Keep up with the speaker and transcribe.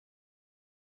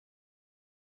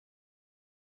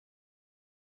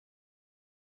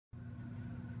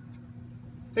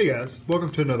Hey guys,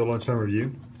 welcome to another lunchtime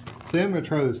review. Today I'm going to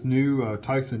try this new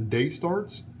Tyson Day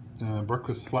Starts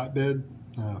breakfast flatbread,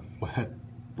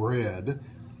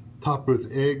 topped with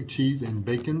egg, cheese, and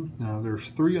bacon.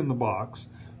 There's 3 in the box.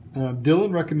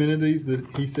 Dylan recommended these.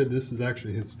 He said this is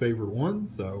actually his favorite one,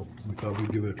 so we thought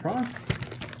we'd give it a try.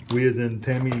 We, as in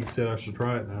Tammy, said I should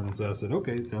try it, and so I said,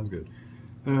 okay, it sounds good.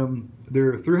 There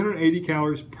are 380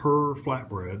 calories per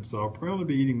flatbread, so I'll probably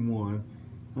be eating one.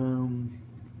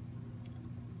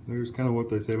 There's kind of what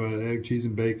they say about it. Egg, cheese,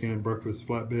 and bacon, breakfast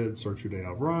flatbread, start your day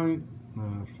out right.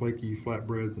 Flaky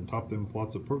flatbreads and top them with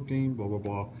lots of protein, blah, blah,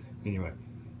 blah. Anyway,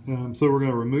 so we're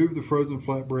going to remove the frozen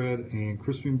flatbread and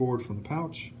crisping board from the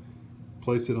pouch,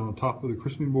 place it on top of the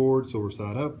crisping board so we're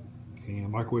side up, and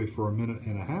microwave for 1.5 minutes,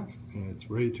 and it's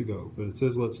ready to go. But it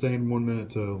says let stay in 1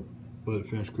 minute to let it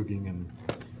finish cooking and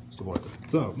stuff like that.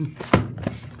 So,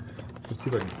 let's see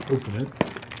if I can open it.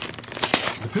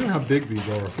 Depending on how big these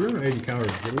are, 380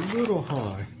 calories is a little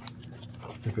high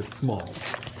if it's small.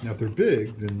 Now if they're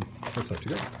big, then that's not too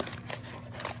bad.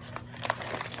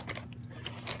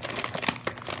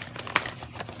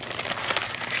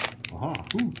 Aha,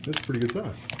 ooh, that's pretty good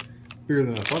size. Bigger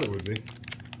than I thought it would be.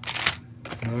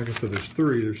 Now, like I said, there's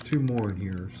 3, there's 2 more in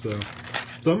here. So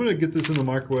I'm gonna get this in the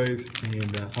microwave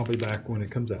and I'll be back when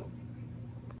it comes out.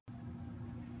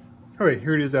 All right,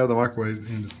 here it is out of the microwave,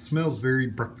 and it smells very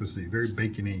breakfasty, very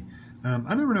bacony.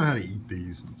 I never know how to eat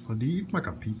these. Do you eat them like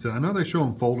a pizza? I know they show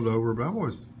them folded over, but I've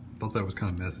always thought that was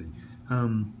kind of messy. I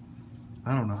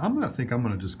don't know. I think I'm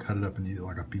gonna just cut it up and eat it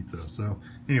like a pizza. So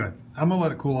anyway, I'm gonna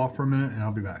let it cool off for a minute, and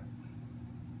I'll be back.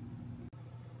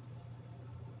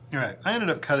 All right, I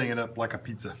ended up cutting it up like a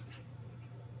pizza.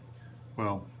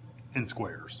 Well, in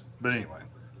squares. But anyway,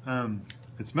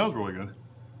 it smells really good.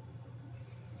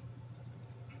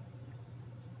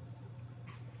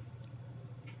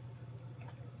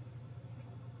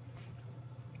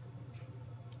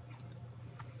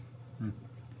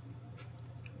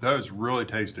 That is really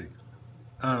tasty.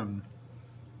 The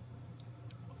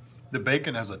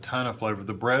bacon has a ton of flavor.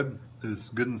 The bread is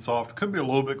good and soft. Could be a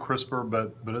little bit crisper,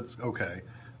 but it's okay.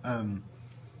 The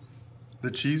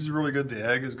cheese is really good. The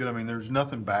egg is good. I mean, there's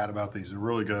nothing bad about these. They're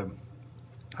really good.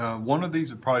 One of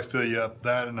these would probably fill you up.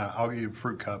 That, and I'll give you a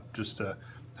fruit cup just to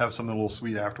have something a little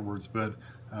sweet afterwards. But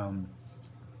I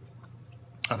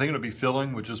think it'll be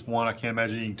filling with just one. I can't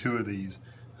imagine eating 2 of these.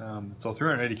 So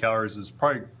 380 calories is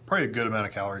probably a good amount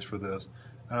of calories for this.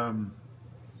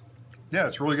 Yeah,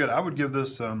 it's really good. I would give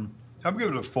this, I would give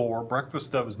it a 4. Breakfast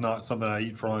stuff is not something I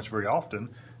eat for lunch very often,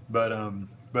 but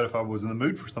if I was in the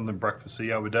mood for something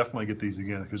breakfasty, I would definitely get these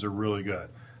again because they're really good.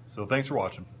 So thanks for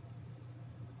watching.